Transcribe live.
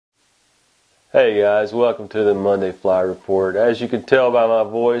Hey guys, welcome to the Monday Fly Report. As you can tell by my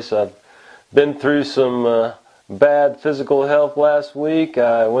voice, I've been through some bad physical health last week.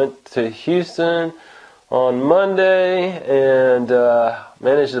 I went to Houston on Monday and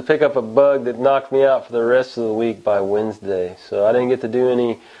managed to pick up a bug that knocked me out for the rest of the week by Wednesday. So I didn't get to do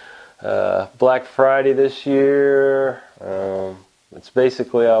any Black Friday this year. It's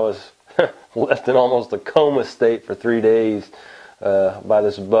basically I was left in almost a coma state for 3 days by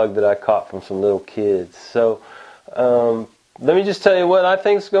this bug that I caught from some little kids. So let me just tell you what I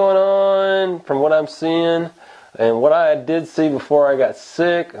think's going on from what I'm seeing and what I did see before I got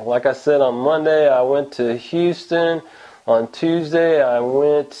sick. Like I said, on Monday I went to Houston. On Tuesday I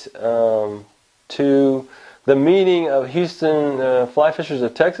went to the meeting of Houston Fly Fishers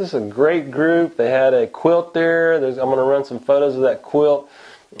of Texas, a great group. They had a quilt there. I'm going to run some photos of that quilt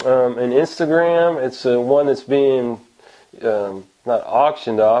on Instagram. It's one that's being not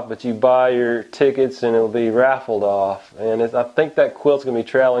auctioned off, but you buy your tickets and it'll be raffled off. And I think that quilt's going to be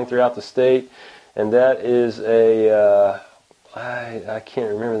traveling throughout the state. And that is I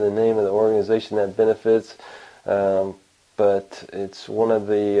can't remember the name of the organization that benefits, but it's one of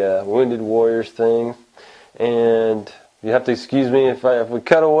the Wounded Warriors things. And you have to excuse me if we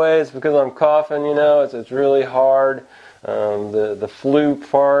cut away. It's because I'm coughing. You know, it's really hard. The flu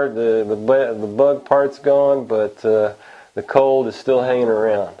part, the bug part's gone, but the cold is still hanging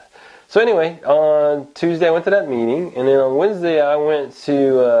around. So anyway, on Tuesday I went to that meeting, and then on Wednesday I went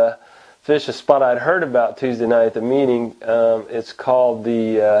to fish a spot I'd heard about Tuesday night at the meeting. It's called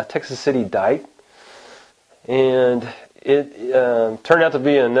the Texas City Dike, and it turned out to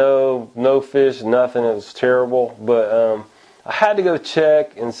be a no fish, nothing. It was terrible, but I had to go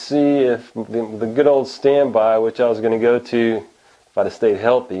check and see if the good old standby, which I was going to go to if I'd have stayed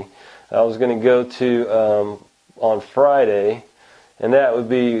healthy, I was going to go to on Friday, and that would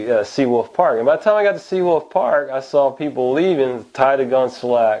be Seawolf Park. And by the time I got to Seawolf Park, I saw people leaving. The tide had gone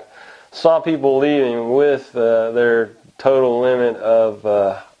slack. Saw people leaving with their total limit of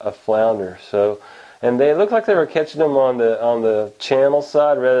flounder. So, and they looked like they were catching them on the channel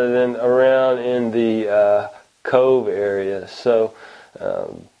side rather than around in the cove area. So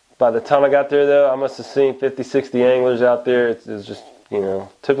by the time I got there, though, I must have seen 50, 60 anglers out there. It's just, you know,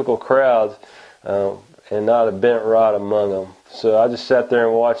 typical crowds. And not a bent rod among them. So I just sat there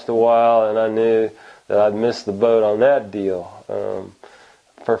and watched a while, and I knew that I'd missed the boat on that deal.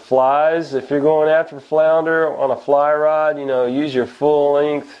 For flies, if you're going after flounder on a fly rod, you know, use your full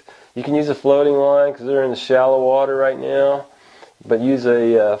length. You can use a floating line because they're in the shallow water right now, but use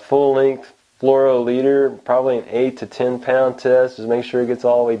a full length fluoro leader, probably an 8 to 10 pound test. Just make sure it gets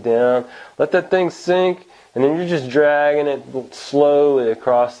all the way down. Let that thing sink, and then you're just dragging it slowly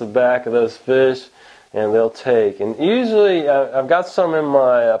across the back of those fish, and they'll take. And usually I've got some in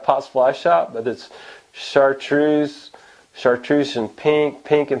my Potts Fly Shop, but it's chartreuse and pink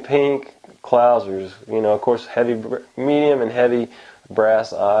clousers. You know, of course, medium and heavy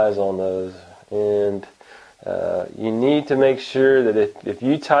brass eyes on those. And you need to make sure that if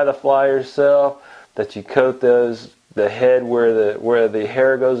you tie the fly yourself, that you coat the head where the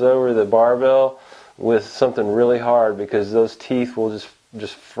hair goes over the barbell with something really hard, because those teeth will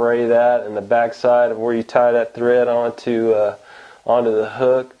just fray that, and the backside of where you tie that thread onto the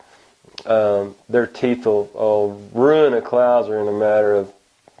hook, their teeth will ruin a clouser in a matter of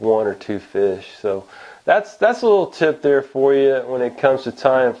 1 or 2 fish. So that's a little tip there for you when it comes to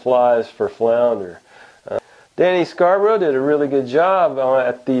tying flies for flounder. Danny Scarborough did a really good job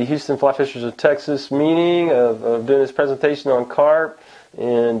at the Houston Fly Fishers of Texas meeting of doing his presentation on carp.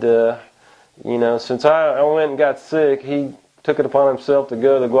 And you know, since I went and got sick, he took it upon himself to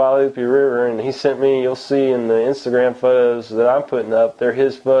go to the Guadalupe River, and he sent me, you'll see in the Instagram photos that I'm putting up, they're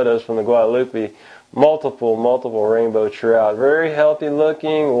his photos from the Guadalupe, multiple rainbow trout. Very healthy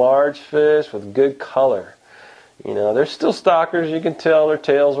looking, large fish with good color. You know, they're still stockers. You can tell their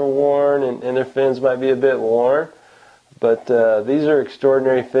tails are worn and their fins might be a bit worn. But these are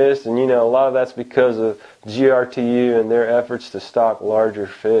extraordinary fish, and you know, a lot of that's because of GRTU and their efforts to stock larger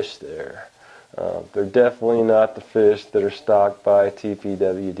fish there. They're definitely not the fish that are stocked by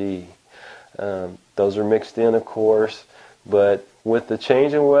TPWD. Those are mixed in, of course, but with the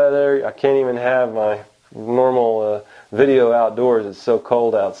change in weather, I can't even have my normal video outdoors. It's so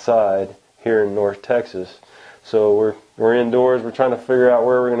cold outside here in North Texas. So we're indoors. We're trying to figure out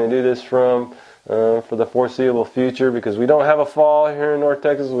where we're going to do this from for the foreseeable future, because we don't have a fall here in North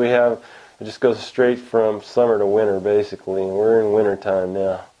Texas. It just goes straight from summer to winter, basically, and we're in winter time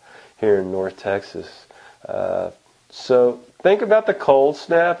now here in North Texas. So think about the cold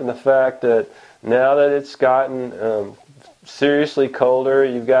snap and the fact that now that it's gotten seriously colder,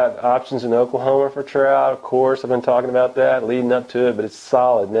 you've got options in Oklahoma for trout. Of course, I've been talking about that leading up to it, but it's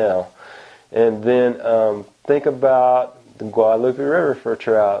solid now. And then think about the Guadalupe River for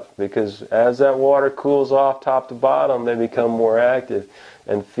trout, because as that water cools off top to bottom, they become more active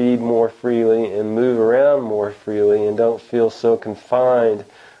and feed more freely and move around more freely and don't feel so confined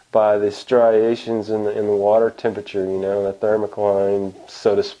by the striations in the water temperature, you know, the thermocline,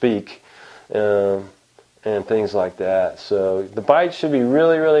 so to speak, and things like that. So the bite should be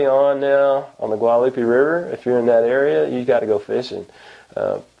really, really on now on the Guadalupe River. If you're in that area, you got to go fishing.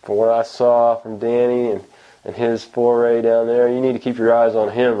 From what I saw from Danny and his foray down there, you need to keep your eyes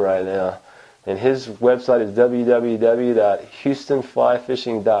on him right now. And his website is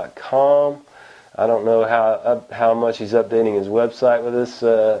www.houstonflyfishing.com. I don't know how much he's updating his website with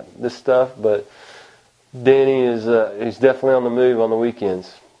this stuff, but Danny is he's definitely on the move on the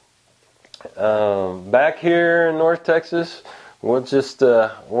weekends. Back here in North Texas, we'll just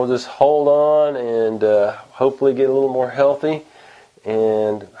hold on and hopefully get a little more healthy,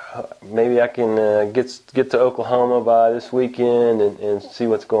 and maybe I can get to Oklahoma by this weekend and see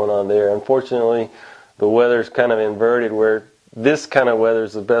what's going on there. Unfortunately, the weather's kind of inverted, where this kind of weather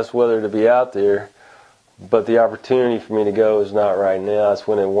is the best weather to be out there, but the opportunity for me to go is not right now. It's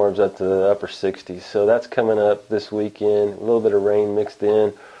when it warms up to the upper 60s. So that's coming up this weekend. A little bit of rain mixed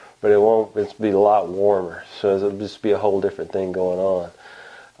in, but it's be a lot warmer. So it'll just be a whole different thing going on.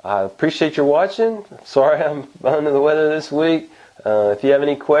 I appreciate your watching. Sorry I'm under the weather this week. If you have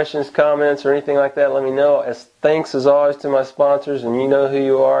any questions, comments, or anything like that, let me know. Thanks as always to my sponsors, and you know who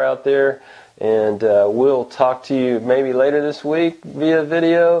you are out there. And we'll talk to you maybe later this week via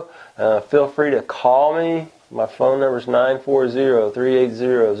video. Feel free to call me. My phone number is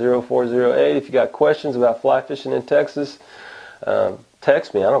 940-380-0408. If you got questions about fly fishing in Texas,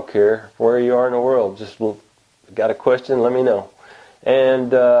 text me. I don't care where you are in the world. Just got a question, let me know.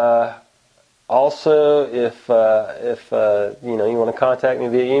 And also, if you want to contact me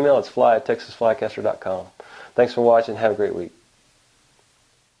via email, it's fly@texasflycaster.com. Thanks for watching. Have a great week.